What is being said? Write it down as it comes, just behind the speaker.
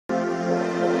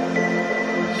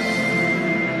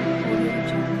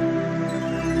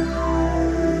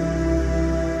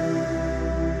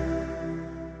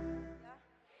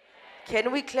Can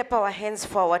we clap our hands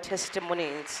for our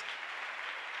testimonies?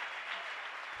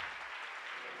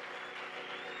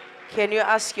 Can you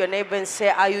ask your neighbor and say,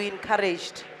 are you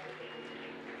encouraged?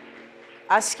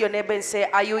 Ask your neighbor and say,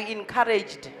 are you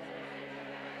encouraged?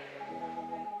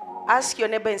 Ask your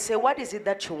neighbor and say, what is it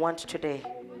that you want today?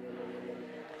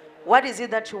 What is it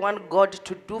that you want God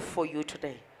to do for you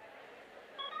today?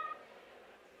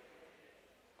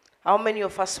 How many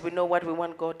of us we know what we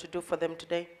want God to do for them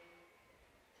today?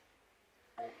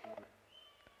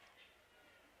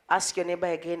 Ask your neighbor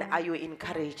again, are you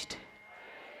encouraged?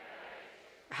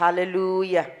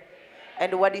 Hallelujah.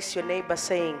 And what is your neighbor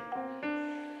saying?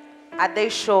 Are they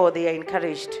sure they are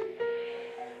encouraged?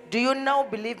 Do you now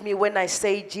believe me when I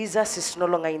say Jesus is no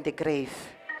longer in the grave?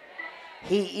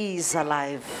 He is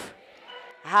alive.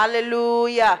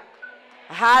 Hallelujah.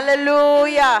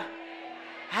 Hallelujah.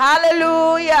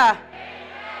 Hallelujah.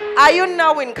 Are you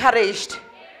now encouraged?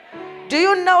 Do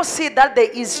you now see that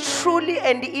there is truly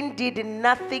and indeed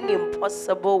nothing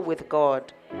impossible with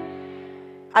God?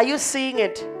 Are you seeing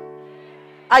it?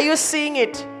 Are you seeing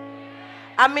it?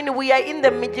 I mean, we are in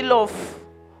the middle of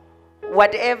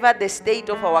whatever the state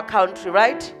of our country,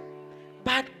 right?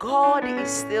 But God is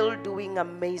still doing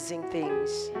amazing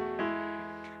things.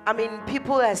 I mean,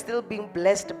 people are still being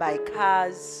blessed by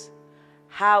cars,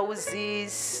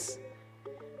 houses,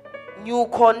 new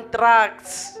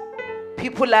contracts.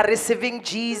 People are receiving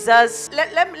Jesus.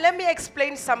 Let me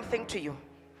explain something to you.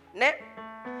 Ne?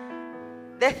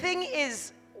 The thing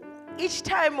is, each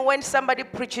time when somebody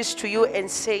preaches to you and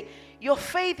say, your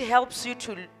faith helps you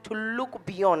to look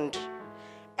beyond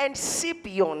and see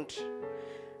beyond.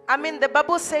 I mean, the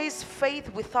Bible says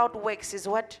faith without works is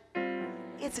what?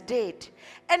 It's dead.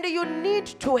 And you need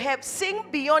to have, seeing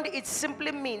beyond, it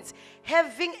simply means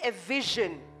having a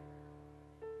vision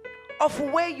of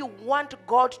where you want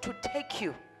God to take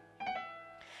you.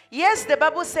 Yes, the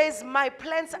Bible says my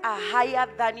plans are higher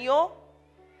than your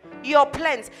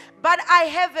plans. But I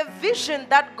have a vision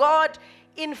that God,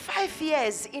 in 5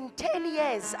 years, in 10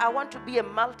 years, I want to be a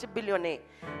multi-billionaire.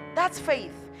 That's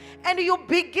faith. And you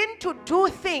begin to do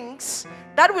things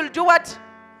that will do what?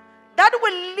 That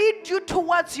will lead you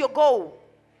towards your goal.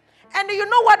 And you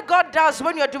know what God does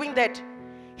when you're doing that?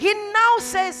 He now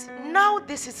says, now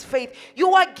this is faith.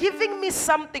 You are giving me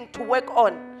something to work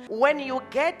on. When you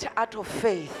get out of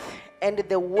faith and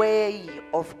the way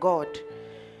of God,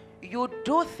 you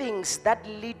do things that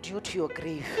lead you to your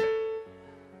grave.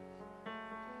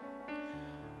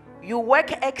 You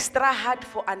work extra hard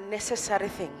for unnecessary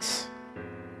things.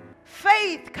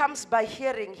 Faith comes by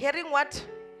hearing. Hearing what?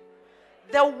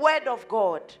 The word of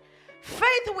God.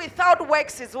 Faith without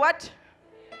works is what?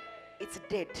 It's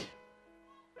dead.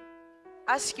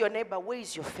 Ask your neighbor, where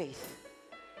is your faith?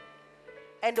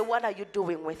 And what are you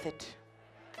doing with it?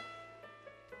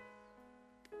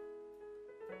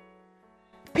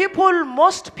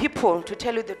 Most people, to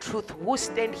tell you the truth, who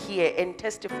stand here and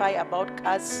testify about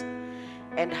cars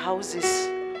and houses,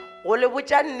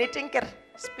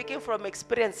 speaking from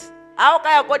experience, how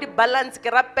can I got the balance?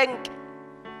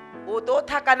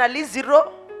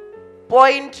 .0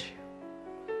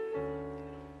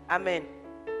 Amen.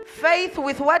 Faith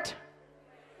with what?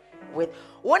 With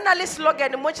one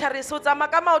slogan mochari so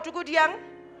zamakama utukudiyang.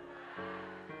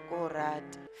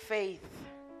 Alright. Faith.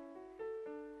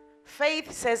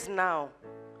 Faith says now,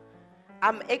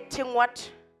 I'm acting what?